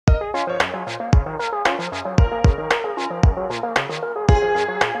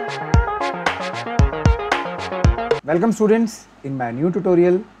Welcome students in my new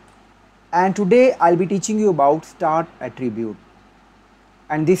tutorial, and today I'll be teaching you about start attribute,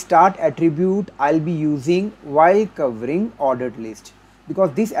 and this start attribute I'll be using while covering ordered list,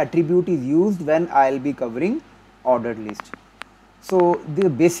 because this attribute is used when I'll be covering ordered list. So the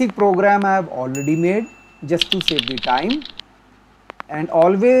basic program I have already made just to save the time, and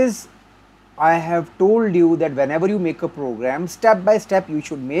always I have told you that whenever you make a program, step by step you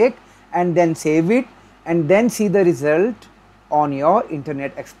should make and then save it and then see the result on your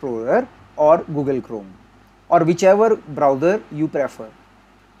Internet Explorer or Google Chrome or whichever browser you prefer.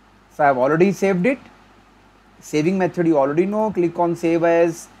 So I have already saved it. Saving method you already know, click on save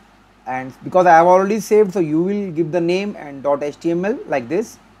as, and because I have already saved, so you will give the name and .html like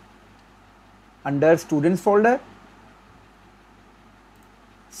this under students folder.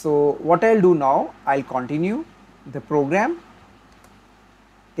 So what I'll do now, I'll continue the program.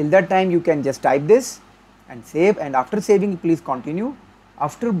 Till that time you can just type this and save, and after saving please continue.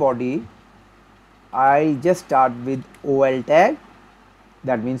 After body I'll just start with OL tag,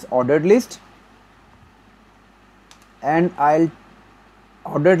 that means ordered list, and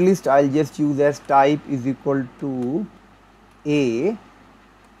ordered list I'll just use as type is equal to A,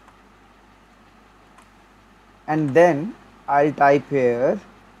 and then I'll type here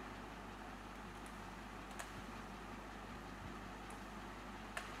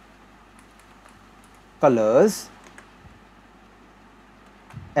colors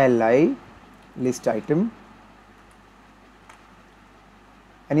li list item.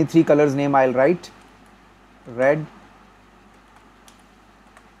 Any three colors name I'll write: red,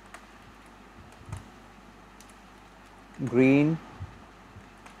 green,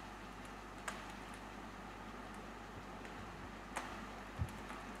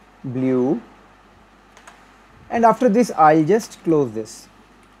 blue, and after this I'll just close this.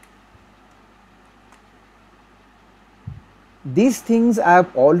 These things I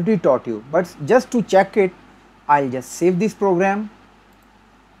have already taught you, but just to check it, I'll just save this program.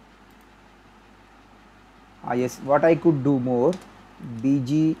 Yes, what I could do more,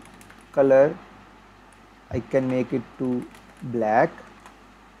 BG color, I can make it to black,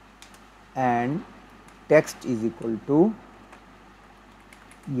 and text is equal to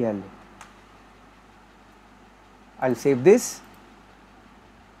yellow. I'll save this,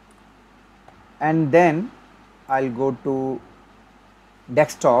 and then I'll go to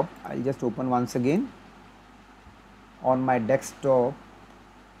desktop. I'll just open once again on my desktop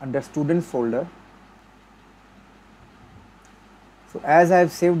under students folder. So as I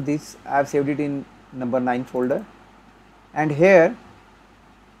have saved this, I have saved it in number 9 folder, and here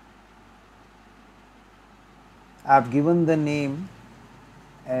I have given the name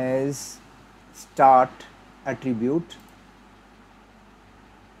as start attribute,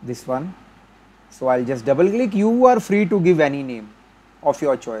 this one. So I'll just double click. You are free to give any name of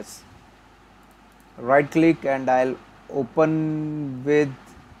your choice. Right click and I'll open with,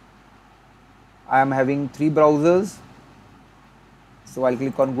 I am having 3 browsers, so I'll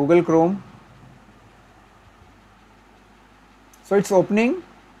click on Google Chrome. So it's opening,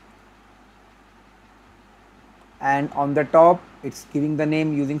 and on the top it's giving the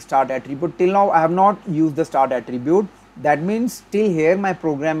name using start attribute. Till now I have not used the start attribute, that means till here my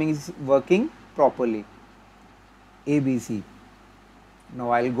programming is working properly. ABC.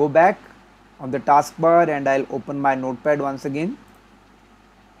 Now I'll go back on the taskbar and I'll open my notepad once again,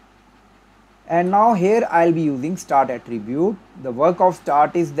 and now here I'll be using start attribute. The work of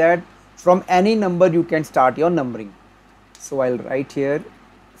start is that from any number you can start your numbering. So I'll write here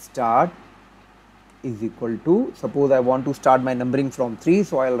start is equal to, suppose I want to start my numbering from 3,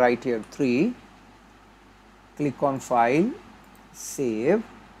 so I'll write here 3, click on file, save.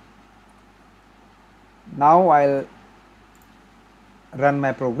 Now I'll run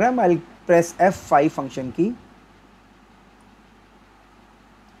my program. I'll press F5 function key.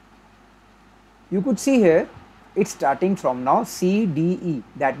 You could see here it's starting from now C, D, E,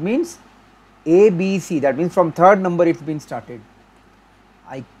 that means A, B, C, that means from third number it's been started.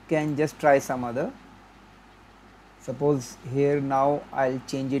 I can just try some other. Suppose here now I'll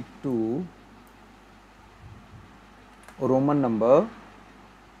change it to Roman number,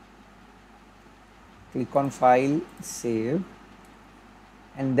 click on file, save,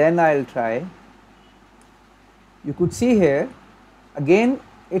 and then I'll try. You could see here again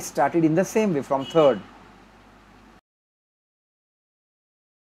it started in the same way from third.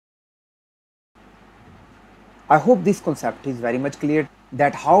 I hope this concept is very much clear,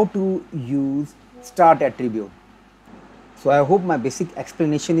 that how to use start attribute. So I hope my basic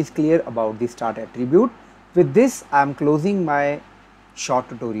explanation is clear about the start attribute. With this I am closing my short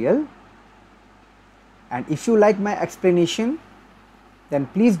tutorial. And if you like my explanation, then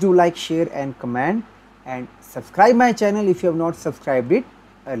please do like, share and comment, and subscribe my channel if you have not subscribed it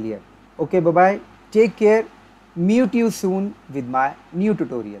earlier. Okay, bye bye, take care, meet you soon with my new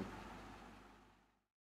tutorial.